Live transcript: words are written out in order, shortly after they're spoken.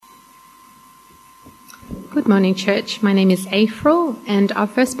Good morning, church. My name is April, and our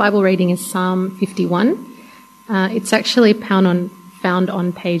first Bible reading is Psalm 51. It's actually found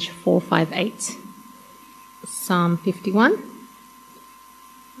on page 458. Psalm 51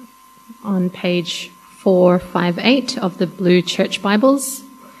 on page 458 of the Blue Church Bibles,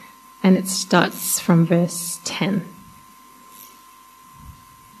 and it starts from verse 10.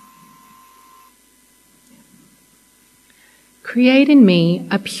 Create in me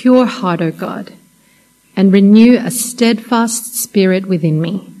a pure heart, O God, and renew a steadfast spirit within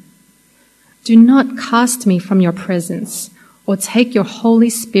me. Do not cast me from your presence or take your Holy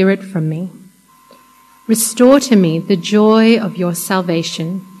Spirit from me. Restore to me the joy of your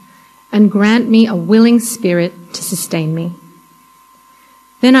salvation and grant me a willing spirit to sustain me.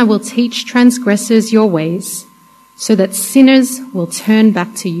 Then I will teach transgressors your ways so that sinners will turn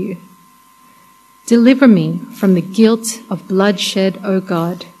back to you. Deliver me from the guilt of bloodshed, O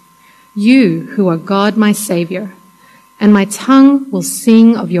God, you who are God my Saviour, and my tongue will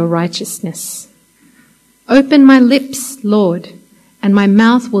sing of your righteousness. Open my lips, Lord, and my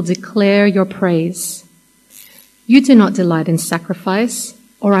mouth will declare your praise. You do not delight in sacrifice,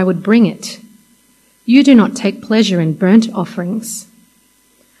 or I would bring it. You do not take pleasure in burnt offerings.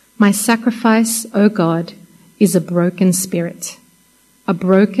 My sacrifice, O God, is a broken spirit. A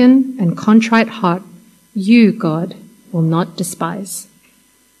broken and contrite heart, you, God, will not despise.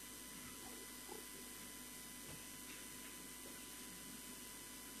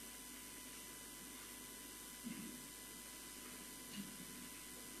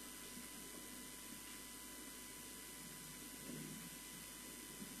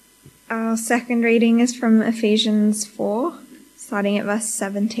 Our second reading is from Ephesians 4, starting at verse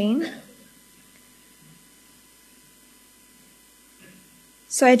 17.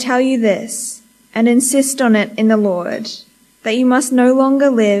 So I tell you this, and insist on it in the Lord, that you must no longer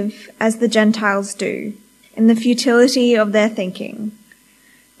live as the Gentiles do, in the futility of their thinking.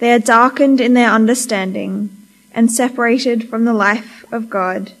 They are darkened in their understanding and separated from the life of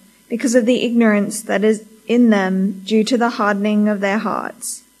God because of the ignorance that is in them due to the hardening of their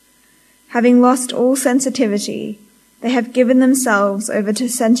hearts. Having lost all sensitivity, they have given themselves over to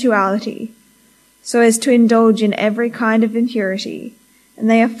sensuality, so as to indulge in every kind of impurity, and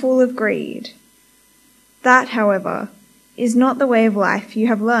they are full of greed. That, however, is not the way of life you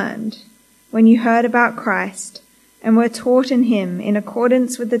have learned when you heard about Christ and were taught in him in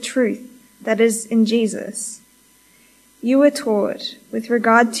accordance with the truth that is in Jesus. You were taught, with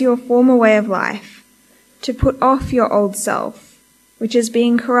regard to your former way of life, to put off your old self, which is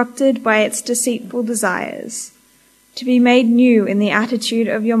being corrupted by its deceitful desires, to be made new in the attitude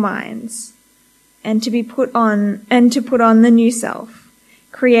of your minds, and to put on the new self,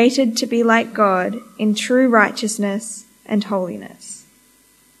 created to be like God in true righteousness and holiness.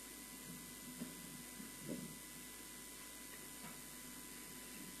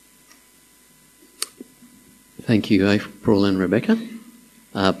 Thank you, April and Rebecca.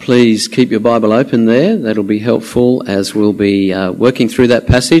 Please keep your Bible open there. That'll be helpful as we'll be working through that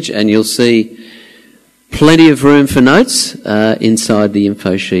passage, and you'll see plenty of room for notes inside the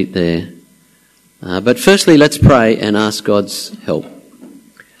info sheet there. But firstly, let's pray and ask God's help.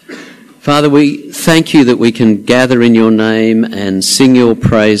 Father, we thank you that we can gather in your name and sing your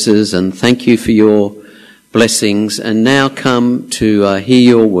praises, and thank you for your blessings, and now come to hear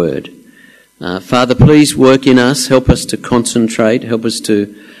your word. Father, please work in us, help us to concentrate, help us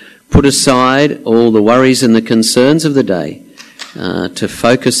to put aside all the worries and the concerns of the day, to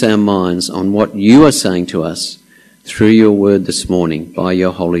focus our minds on what you are saying to us through your word this morning by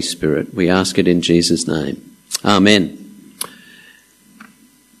your Holy Spirit. We ask it in Jesus' name. Amen.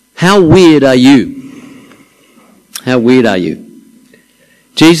 How weird are you? How weird are you?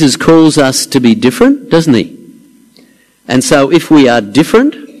 Jesus calls us to be different, doesn't he? And so if we are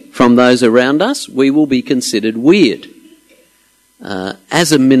different from those around us, we will be considered weird.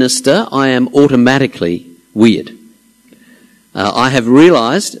 As a minister, I am automatically weird. I have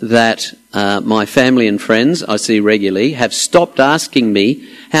realised that my family and friends I see regularly have stopped asking me,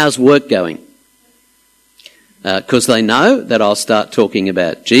 how's work going? Because they know that I'll start talking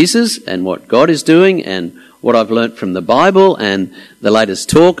about Jesus and what God is doing and what I've learnt from the Bible and the latest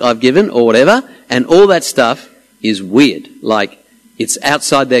talk I've given or whatever, and all that stuff is weird. Like, it's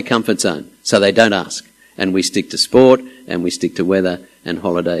outside their comfort zone, so they don't ask. And we stick to sport, and we stick to weather and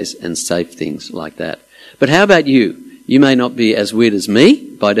holidays and safe things like that. But how about you? You may not be as weird as me,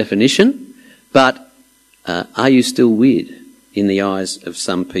 by definition, but are you still weird in the eyes of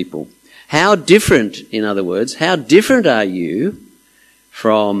some people? How different, in other words, how different are you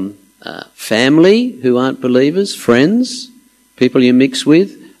from family who aren't believers, friends, people you mix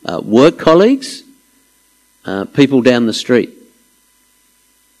with, work colleagues, people down the street?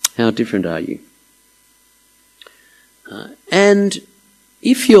 How different are you? And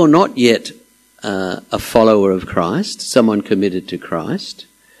if you're not yet a follower of Christ, someone committed to Christ,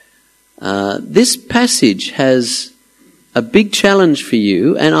 this passage has a big challenge for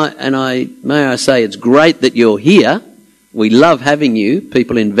you, and I say it's great that you're here. We love having you,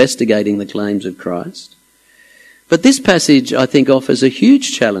 people investigating the claims of Christ. But this passage, I think, offers a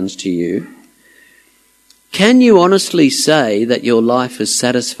huge challenge to you. Can you honestly say that your life is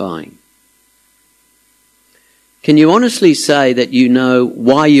satisfying? Can you honestly say that you know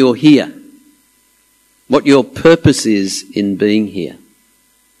why you're here? What your purpose is in being here?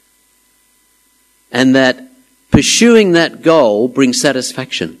 And that pursuing that goal brings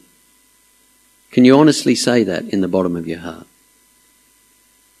satisfaction. Can you honestly say that in the bottom of your heart?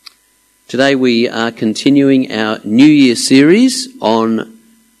 Today we are continuing our New Year series on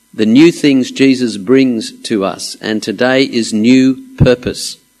the new things Jesus brings to us, and today is new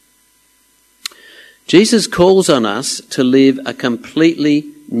purpose. Jesus calls on us to live a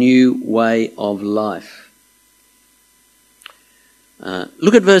completely new way of life.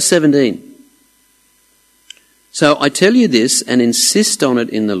 Look at verse 17. So I tell you this and insist on it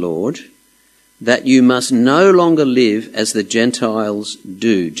in the Lord, that you must no longer live as the Gentiles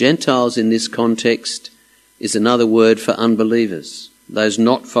do. Gentiles in this context is another word for unbelievers, those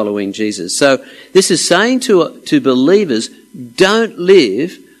not following Jesus. So this is saying to believers, don't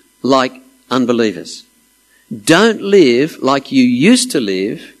live like unbelievers. Don't live like you used to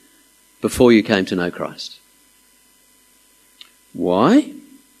live before you came to know Christ. Why?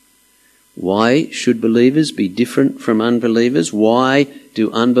 Why should believers be different from unbelievers? Why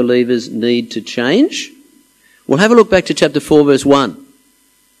do unbelievers need to change? Well, have a look back to chapter 4, verse 1.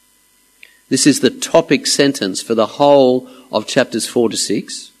 This is the topic sentence for the whole of chapters 4 to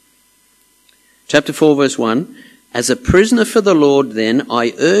 6. Chapter 4, verse 1. As a prisoner for the Lord, then,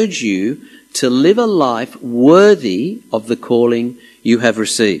 I urge you to live a life worthy of the calling you have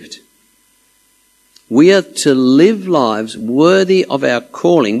received. We are to live lives worthy of our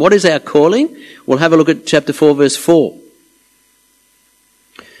calling. What is our calling? We'll have a look at chapter 4, verse 4.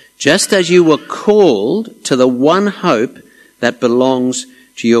 Just as you were called to the one hope that belongs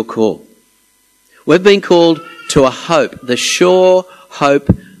to your call. We've been called to a hope, the sure hope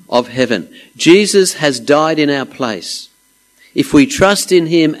of heaven. Jesus has died in our place. If we trust in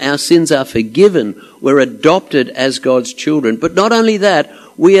him, our sins are forgiven. We're adopted as God's children. But not only that,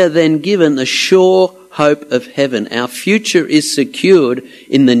 we are then given the sure hope of heaven. Our future is secured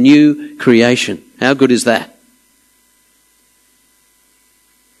in the new creation. How good is that?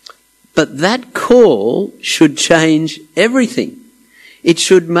 But that call should change everything. It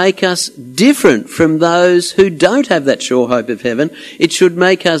should make us different from those who don't have that sure hope of heaven. It should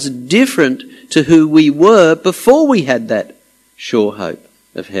make us different to who we were before we had that sure hope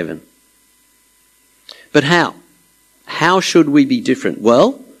of heaven. But how? How should we be different?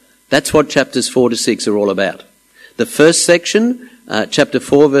 Well, that's what chapters 4 to 6 are all about. The first section, chapter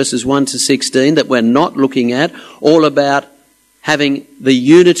 4, verses 1 to 16, that we're not looking at, all about having the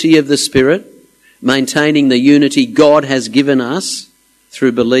unity of the Spirit, maintaining the unity God has given us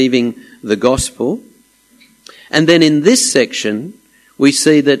through believing the gospel. And then in this section, we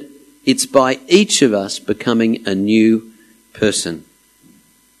see that it's by each of us becoming a new person.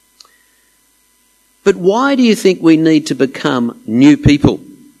 But why do you think we need to become new people?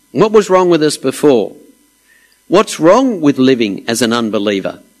 What was wrong with us before? What's wrong with living as an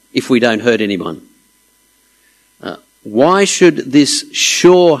unbeliever if we don't hurt anyone? Why should this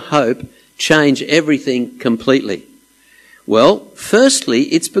sure hope change everything completely? Well, firstly,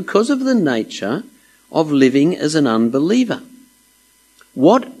 it's because of the nature of living as an unbeliever.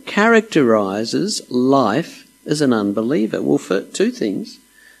 What characterises life as an unbeliever? Well, two things.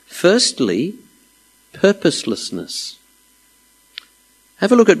 Firstly, purposelessness.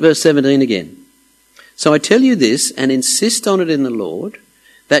 Have a look at verse 17 again. So I tell you this and insist on it in the Lord,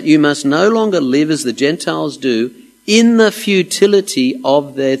 that you must no longer live as the Gentiles do in the futility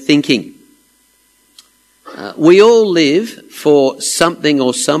of their thinking. We all live for something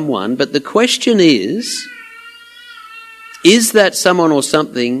or someone, but the question is that someone or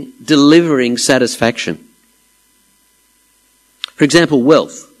something delivering satisfaction? For example,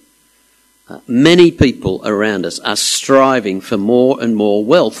 wealth. Many people around us are striving for more and more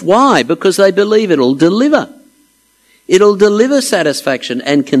wealth. Why? Because they believe it'll deliver. It'll deliver satisfaction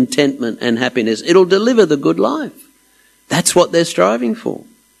and contentment and happiness. It'll deliver the good life. That's what they're striving for.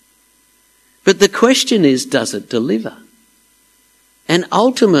 But the question is, does it deliver? And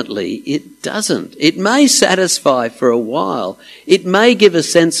ultimately, it doesn't. It may satisfy for a while. It may give a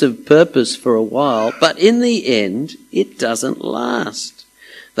sense of purpose for a while, but in the end, it doesn't last.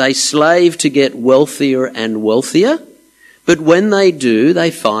 They slave to get wealthier and wealthier, but when they do, they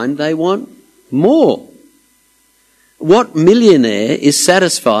find they want more. What millionaire is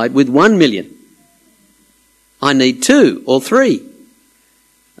satisfied with 1 million? I need 2 or 3.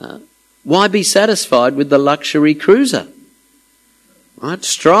 Why be satisfied with the luxury cruiser? Right?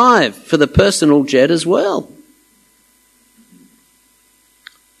 Strive for the personal jet as well.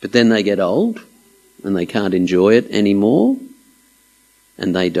 But then they get old and they can't enjoy it anymore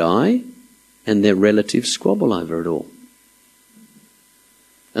and they die and their relatives squabble over it all.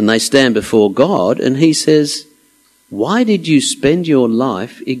 And they stand before God and he says, why did you spend your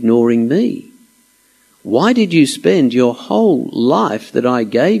life ignoring me? Why did you spend your whole life that I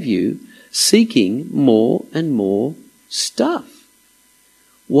gave you seeking more and more stuff?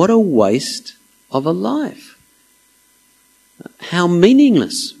 What a waste of a life. How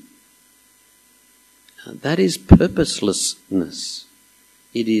meaningless. That is purposelessness.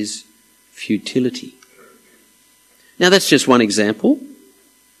 It is futility. Now that's just one example.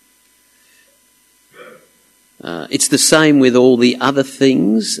 It's the same with all the other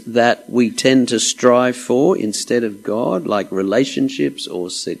things that we tend to strive for instead of God, like relationships or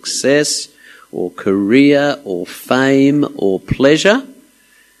success or career or fame or pleasure.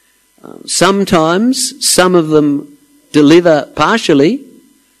 Sometimes some of them deliver partially,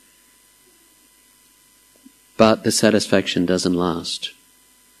 but the satisfaction doesn't last.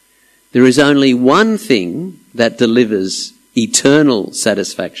 There is only one thing that delivers eternal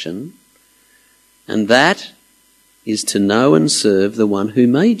satisfaction, and that is to know and serve the one who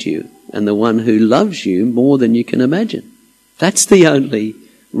made you and the one who loves you more than you can imagine. That's the only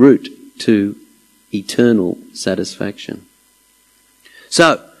route to eternal satisfaction.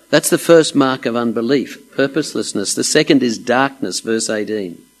 So, that's the first mark of unbelief, purposelessness. The second is darkness, verse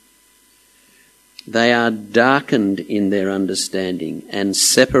 18. They are darkened in their understanding and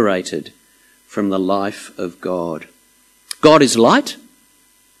separated from the life of God. God is light.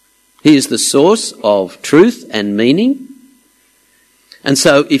 He is the source of truth and meaning. And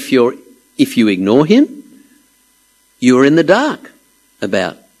so if you ignore him, you're in the dark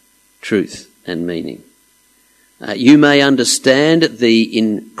about truth and meaning. You may understand the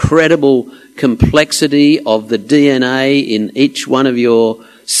incredible complexity of the DNA in each one of your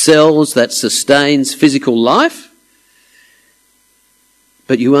cells that sustains physical life,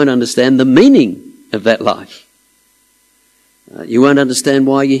 but you won't understand the meaning of that life. You won't understand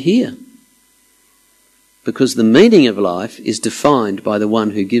why you're here, because the meaning of life is defined by the one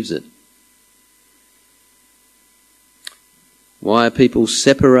who gives it. Why are people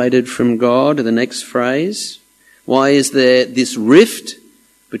separated from God? The next phrase. Why is there this rift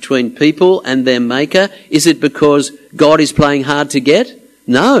between people and their maker? Is it because God is playing hard to get?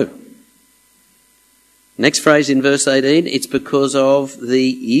 No. Next phrase in verse 18, it's because of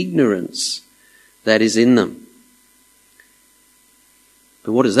the ignorance that is in them.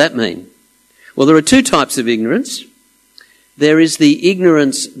 But what does that mean? Well, there are two types of ignorance. There is the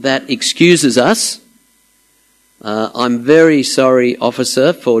ignorance that excuses us. I'm very sorry,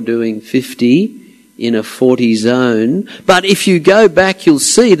 officer, for doing 50 in a 40 zone. But if you go back, you'll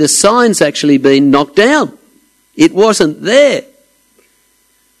see the sign's actually been knocked down. It wasn't there.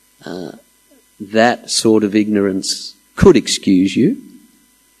 That sort of ignorance could excuse you.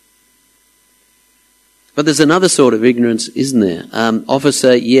 But there's another sort of ignorance, isn't there?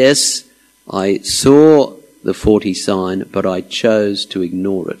 Officer, yes, I saw the 40 sign, but I chose to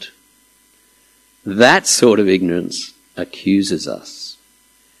ignore it. That sort of ignorance accuses us.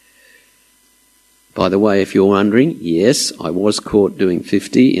 By the way, if you're wondering, yes, I was caught doing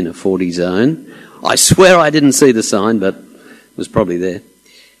 50 in a 40 zone. I swear I didn't see the sign, but it was probably there.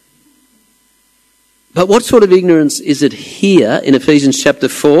 But what sort of ignorance is it here in Ephesians chapter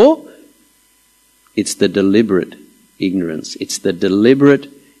 4? It's the deliberate ignorance. It's the deliberate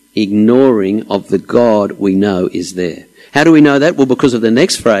ignoring of the God we know is there. How do we know that? Well, because of the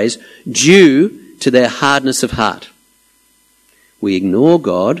next phrase, due to their hardness of heart. We ignore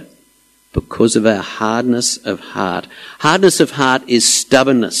God because of our hardness of heart. Hardness of heart is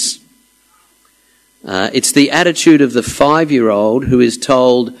stubbornness. It's the attitude of the 5-year-old who is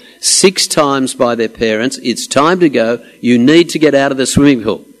told 6 times by their parents, it's time to go, you need to get out of the swimming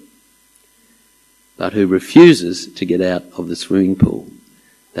pool. But who refuses to get out of the swimming pool.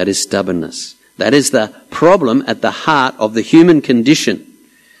 That is stubbornness. That is the problem at the heart of the human condition.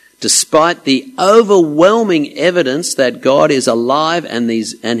 Despite the overwhelming evidence that God is alive and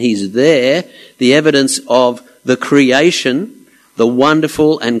He's there, the evidence of the creation, the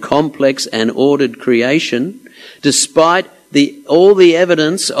wonderful and complex and ordered creation, despite all the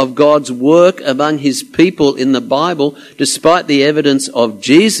evidence of God's work among his people in the Bible, despite the evidence of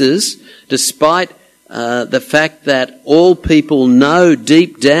Jesus, despite the fact that all people know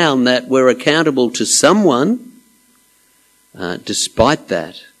deep down that we're accountable to someone, despite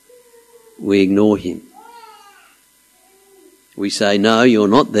that, we ignore him. We say, no, you're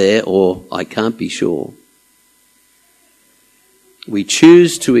not there, or I can't be sure. We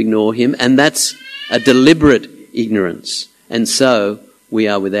choose to ignore him, and that's a deliberate ignorance. And so we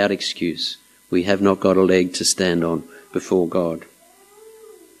are without excuse. We have not got a leg to stand on before God.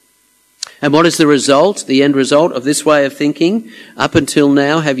 And what is the result, the end result of this way of thinking? Up until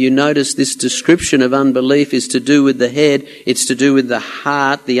now, have you noticed this description of unbelief is to do with the head, it's to do with the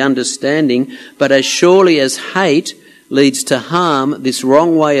heart, the understanding, but as surely as hate leads to harm, this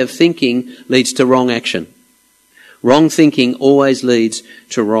wrong way of thinking leads to wrong action. Wrong thinking always leads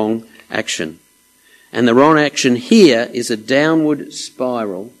to wrong action. And the wrong action here is a downward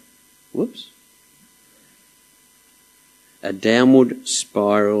spiral. A downward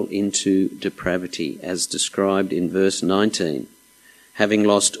spiral into depravity, as described in verse 19. Having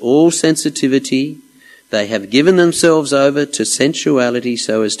lost all sensitivity, they have given themselves over to sensuality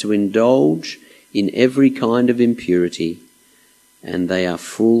so as to indulge in every kind of impurity, and they are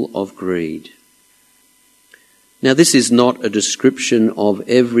full of greed. Now, this is not a description of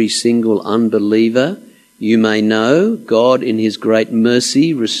every single unbeliever. You may know God in his great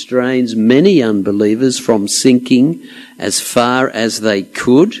mercy restrains many unbelievers from sinking as far as they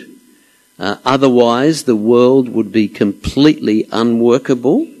could. Otherwise, the world would be completely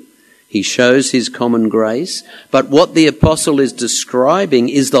unworkable. He shows his common grace. But what the apostle is describing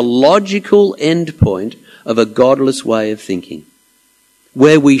is the logical end point of a godless way of thinking,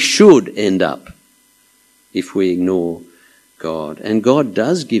 where we should end up if we ignore God. And God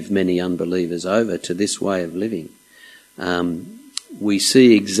does give many unbelievers over to this way of living. We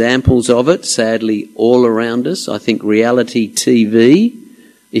see examples of it, sadly, all around us. I think reality TV,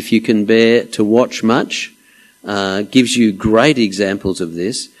 if you can bear to watch much, gives you great examples of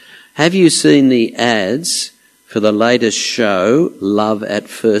this. Have you seen the ads for the latest show, Love at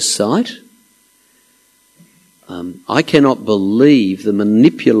First Sight? I cannot believe the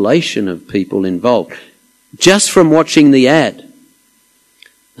manipulation of people involved. Just from watching the ad,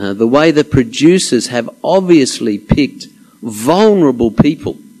 the way the producers have obviously picked vulnerable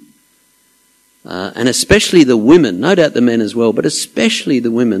people, and especially the women, no doubt the men as well, but especially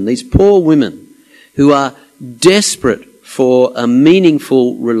the women, these poor women who are desperate for a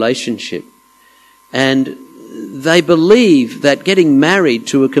meaningful relationship. And they believe that getting married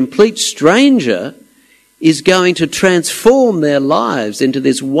to a complete stranger is going to transform their lives into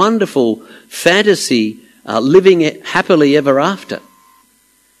this wonderful fantasy, living happily ever after.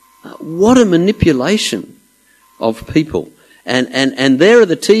 What a manipulation of people. And there are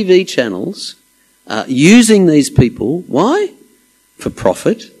the TV channels using these people. Why? For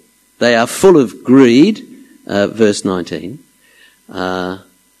profit. They are full of greed, verse 19.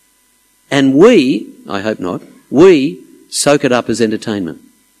 And we, I hope not, we soak it up as entertainment.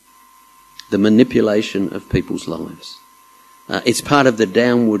 The manipulation of people's lives. It's part of the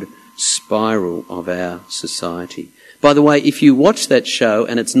downward spiral of our society. By the way, if you watch that show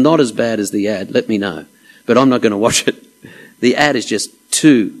and it's not as bad as the ad, let me know. But I'm not going to watch it. The ad is just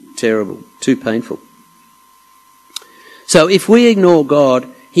too terrible, too painful. So if we ignore God,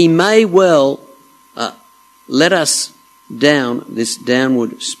 he may well let us down this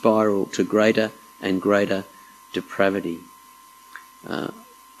downward spiral to greater and greater depravity.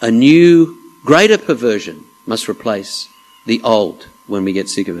 A new, greater perversion must replace the old when we get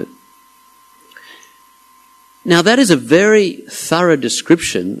sick of it. Now that is a very thorough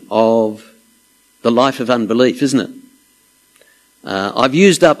description of the life of unbelief, isn't it? I've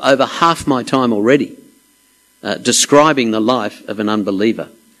used up over half my time already describing the life of an unbeliever,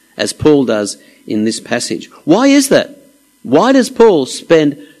 as Paul does in this passage. Why is that? Why does Paul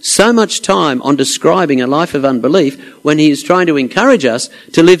spend so much time on describing a life of unbelief when he is trying to encourage us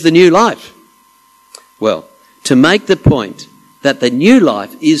to live the new life? Well, to make the point that the new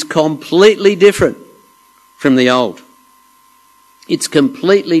life is completely different from the old. It's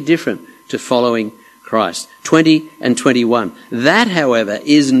completely different to following Christ. 20 and 21. That, however,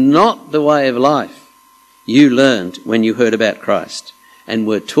 is not the way of life you learned when you heard about Christ and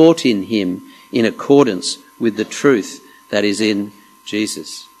were taught in him in accordance with the truth that is in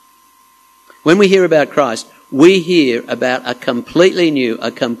Jesus. When we hear about Christ, we hear about a completely new,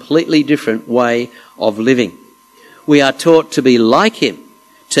 a completely different way of living. We are taught to be like him,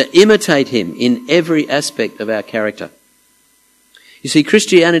 to imitate him in every aspect of our character. You see,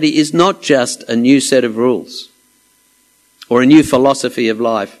 Christianity is not just a new set of rules or a new philosophy of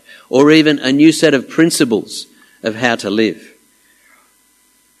life or even a new set of principles of how to live.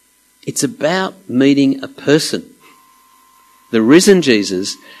 It's about meeting a person, the risen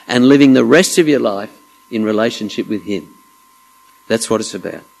Jesus, and living the rest of your life in relationship with him. That's what it's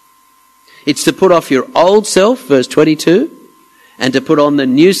about. It's to put off your old self, verse 22, and to put on the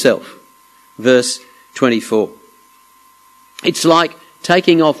new self, verse 24. It's like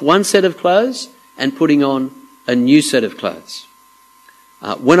taking off one set of clothes and putting on a new set of clothes.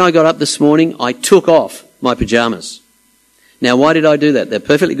 When I got up this morning, I took off my pyjamas. Now, why did I do that? They're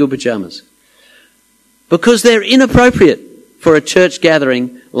perfectly good pyjamas. Because they're inappropriate for a church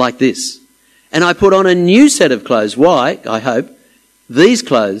gathering like this. And I put on a new set of clothes. Why? I hope these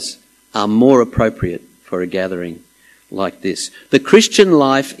clothes are more appropriate for a gathering like this. The Christian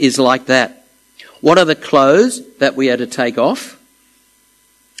life is like that. What are the clothes that we are to take off?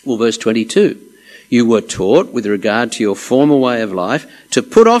 Well, verse 22. You were taught, with regard to your former way of life, to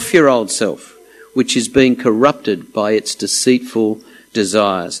put off your old self, which is being corrupted by its deceitful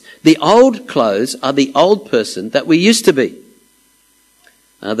desires. The old clothes are the old person that we used to be.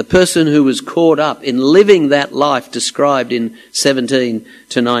 The person who was caught up in living that life described in 17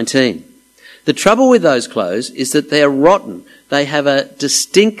 to 19. The trouble with those clothes is that they're rotten. They have a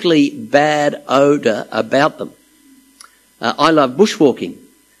distinctly bad odour about them. I love bushwalking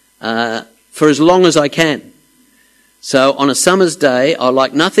for as long as I can. So on a summer's day, I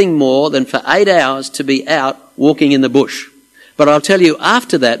like nothing more than for 8 hours to be out walking in the bush. But I'll tell you,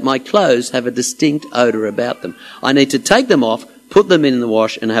 after that, my clothes have a distinct odour about them. I need to take them off, put them in the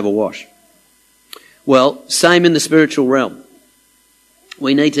wash and have a wash. Well, same in the spiritual realm.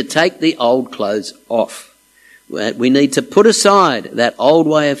 We need to take the old clothes off. We need to put aside that old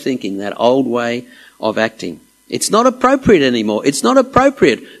way of thinking, that old way of acting. It's not appropriate anymore. It's not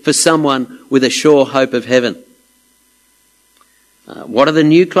appropriate for someone with a sure hope of heaven. What are the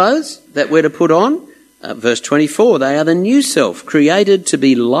new clothes that we're to put on? Verse 24, they are the new self, created to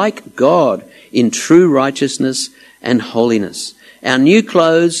be like God in true righteousness and holiness. Our new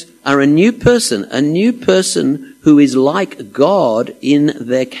clothes are a new person who is like God in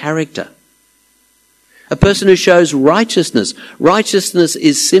their character. A person who shows righteousness. Righteousness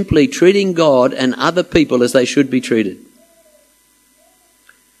is simply treating God and other people as they should be treated.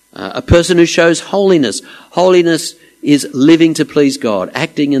 A person who shows holiness. Holiness is living to please God,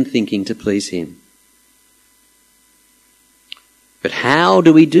 acting and thinking to please him. But how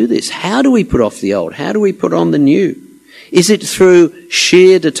do we do this? How do we put off the old? How do we put on the new? Is it through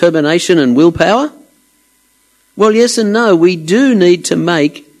sheer determination and willpower? Well, yes and no. We do need to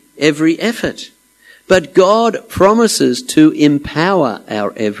make every effort. But God promises to empower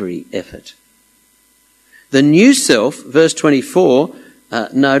our every effort. The new self, verse 24,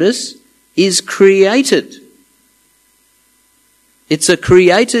 notice, is created. It's a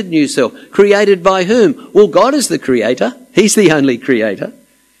created new self. Created by whom? Well, God is the creator. He's the only creator.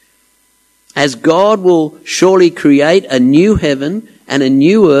 As God will surely create a new heaven and a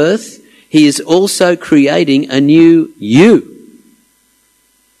new earth, he is also creating a new you,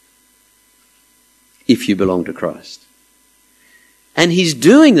 if you belong to Christ. And he's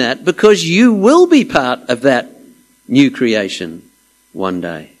doing that because you will be part of that new creation one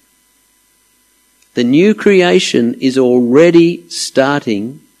day. The new creation is already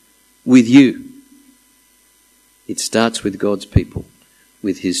starting with you. It starts with God's people,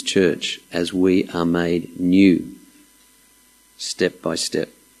 with his church, as we are made new, step by step.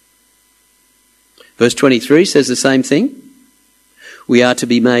 Verse 23 says the same thing. We are to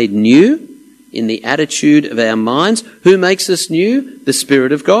be made new in the attitude of our minds. Who makes us new? The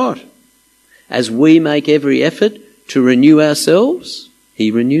Spirit of God. As we make every effort to renew ourselves,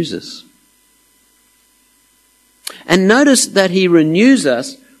 he renews us. And notice that he renews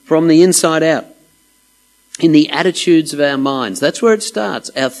us from the inside out, in the attitudes of our minds. That's where it starts,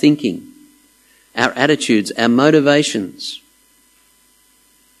 our thinking, our attitudes, our motivations,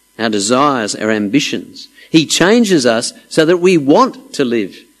 our desires, our ambitions. He changes us so that we want to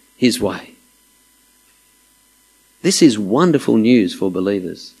live his way. This is wonderful news for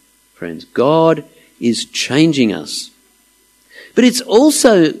believers, friends. God is changing us. But it's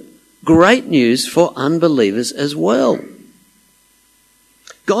also great news for unbelievers as well.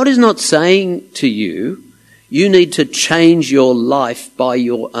 God is not saying to you, you need to change your life by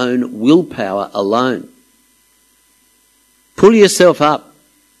your own willpower alone. Pull yourself up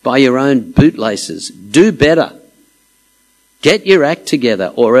by your own bootlaces. Do better. Get your act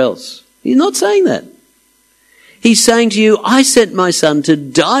together or else. He's not saying that. He's saying to you, I sent my son to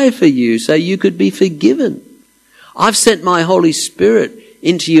die for you so you could be forgiven. I've sent my Holy Spirit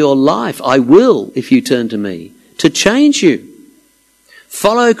into your life. I will, if you turn to me, to change you.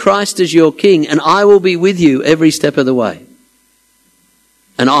 Follow Christ as your King, and I will be with you every step of the way.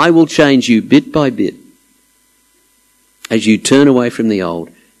 And I will change you bit by bit as you turn away from the old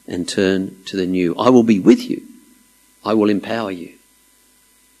and turn to the new. I will be with you. I will empower you.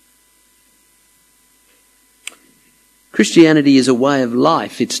 Christianity is a way of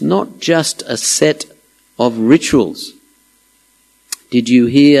life. It's not just a set of rituals. Did you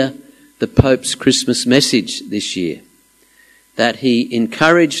hear the Pope's Christmas message this year? That he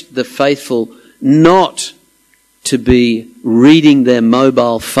encouraged the faithful not to be reading their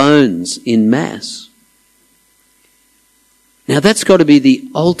mobile phones in Mass. Now that's got to be the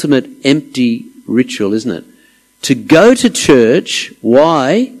ultimate empty ritual, isn't it? To go to church,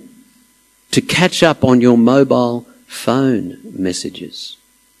 why? To catch up on your mobile phone messages.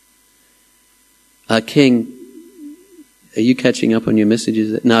 King, are you catching up on your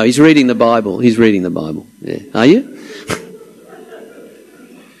messages? No, he's reading the Bible. He's reading the Bible. Yeah. Are you?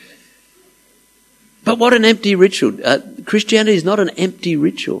 But what an empty ritual. Christianity is not an empty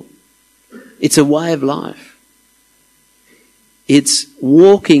ritual. It's a way of life. It's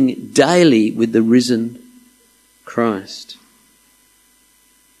walking daily with the risen Christ.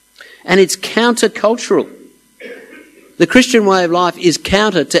 And it's countercultural. The Christian way of life is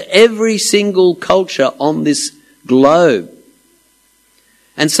counter to every single culture on this globe.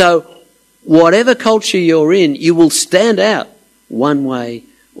 And so, whatever culture you're in, you will stand out one way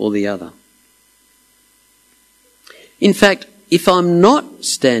or the other. In fact, if I'm not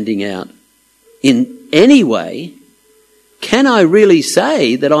standing out in any way, can I really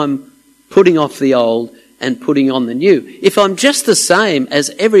say that I'm putting off the old and putting on the new? If I'm just the same as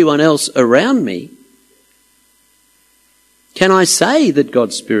everyone else around me, can I say that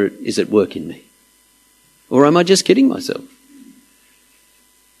God's Spirit is at work in me? Or am I just kidding myself?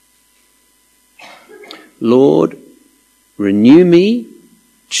 Lord, renew me,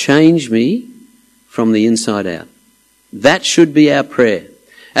 change me from the inside out. That should be our prayer.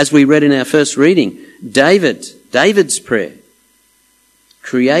 As we read in our first reading, David's prayer.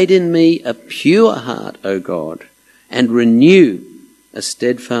 Create in me a pure heart, O God, and renew a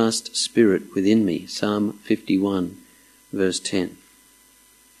steadfast spirit within me. Psalm 51, verse 10.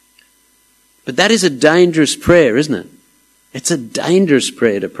 But that is a dangerous prayer, isn't it? It's a dangerous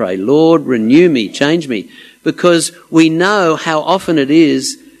prayer to pray. Lord, renew me, change me. Because we know how often it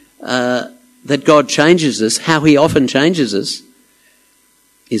is that God changes us, how he often changes us,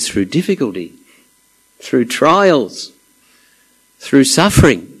 is through difficulty, through trials, through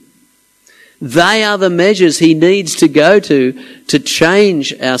suffering. They are the measures he needs to go to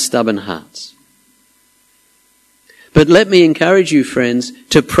change our stubborn hearts. But let me encourage you, friends,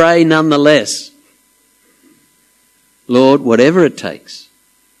 to pray nonetheless. Lord, whatever it takes,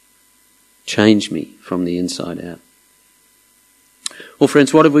 change me from the inside out. Well,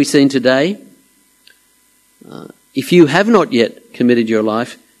 friends, what have we seen today? If you have not yet committed your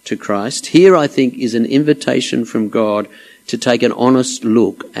life to Christ, here I think is an invitation from God to take an honest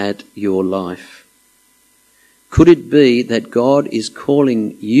look at your life. Could it be that God is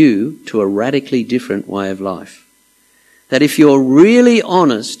calling you to a radically different way of life? That if you're really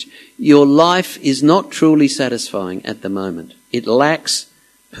honest, your life is not truly satisfying at the moment. It lacks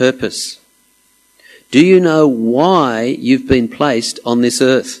purpose. Do you know why you've been placed on this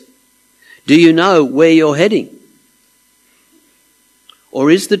earth? Do you know where you're heading?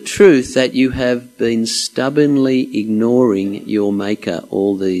 Or is the truth that you have been stubbornly ignoring your Maker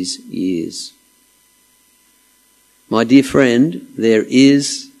all these years? My dear friend, there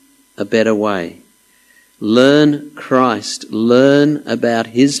is a better way. Learn Christ. Learn about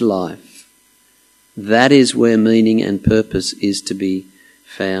his life. That is where meaning and purpose is to be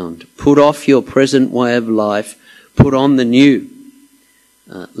found. Put off your present way of life. Put on the new.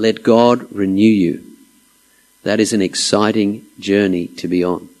 Let God renew you. That is an exciting journey to be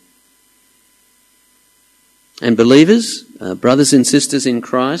on. And believers, brothers and sisters in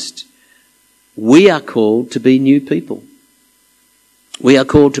Christ, we are called to be new people. We are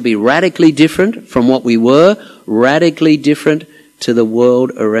called to be radically different from what we were, radically different to the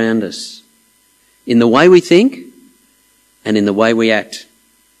world around us. In the way we think and in the way we act.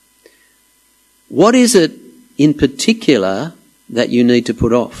 What is it in particular that you need to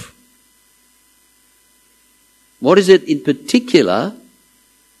put off? What is it in particular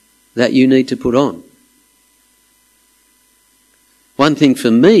that you need to put on? One thing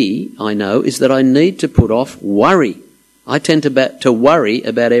for me, I know, is that I need to put off worry. I tend to worry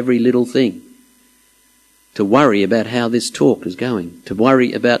about every little thing. To worry about how this talk is going. To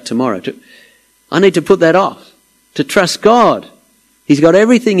worry about tomorrow. I need to put that off. to trust God. He's got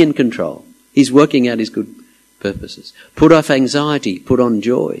everything in control. He's working out his good purposes. Put off anxiety, put on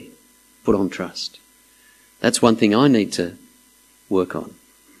joy, put on trust. That's one thing I need to work on.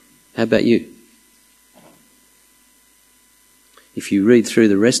 How about you? If you read through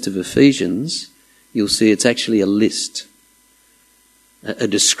the rest of Ephesians, you'll see it's actually a list, a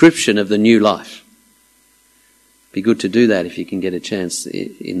description of the new life. Be good to do that if you can get a chance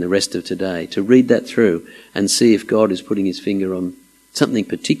in the rest of today, to read that through and see if God is putting his finger on something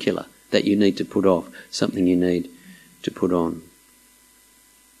particular that you need to put off, something you need to put on.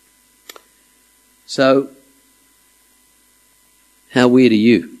 So, how weird are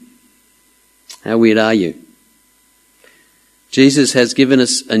you? How weird are you? Jesus has given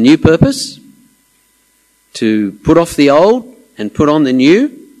us a new purpose, to put off the old and put on the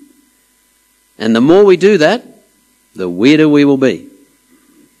new. And the more we do that, the weirder we will be.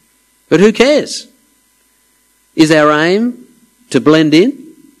 But who cares? Is our aim to blend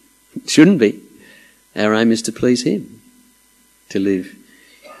in? It shouldn't be. Our aim is to please him, to live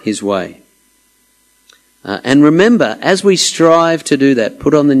his way. And remember, as we strive to do that,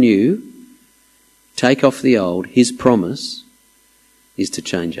 put on the new, take off the old, his promise is to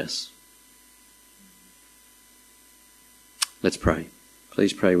change us. Let's pray.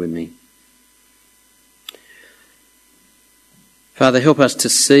 Please pray with me. Father, help us to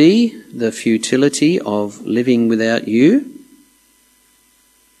see the futility of living without you.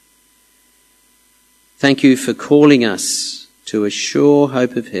 Thank you for calling us to a sure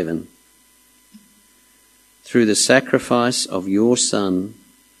hope of heaven through the sacrifice of your Son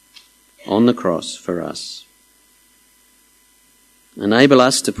on the cross for us. Enable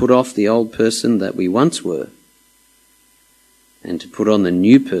us to put off the old person that we once were and to put on the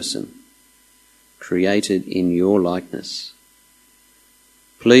new person created in your likeness.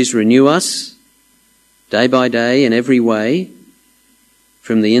 Please renew us day by day in every way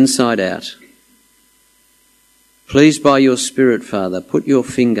from the inside out. Please, by your Spirit, Father, put your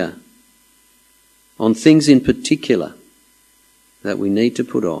finger on things in particular that we need to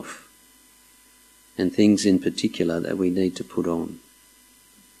put off and things in particular that we need to put on,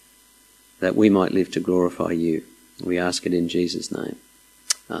 that we might live to glorify you. We ask it in Jesus' name.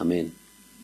 Amen.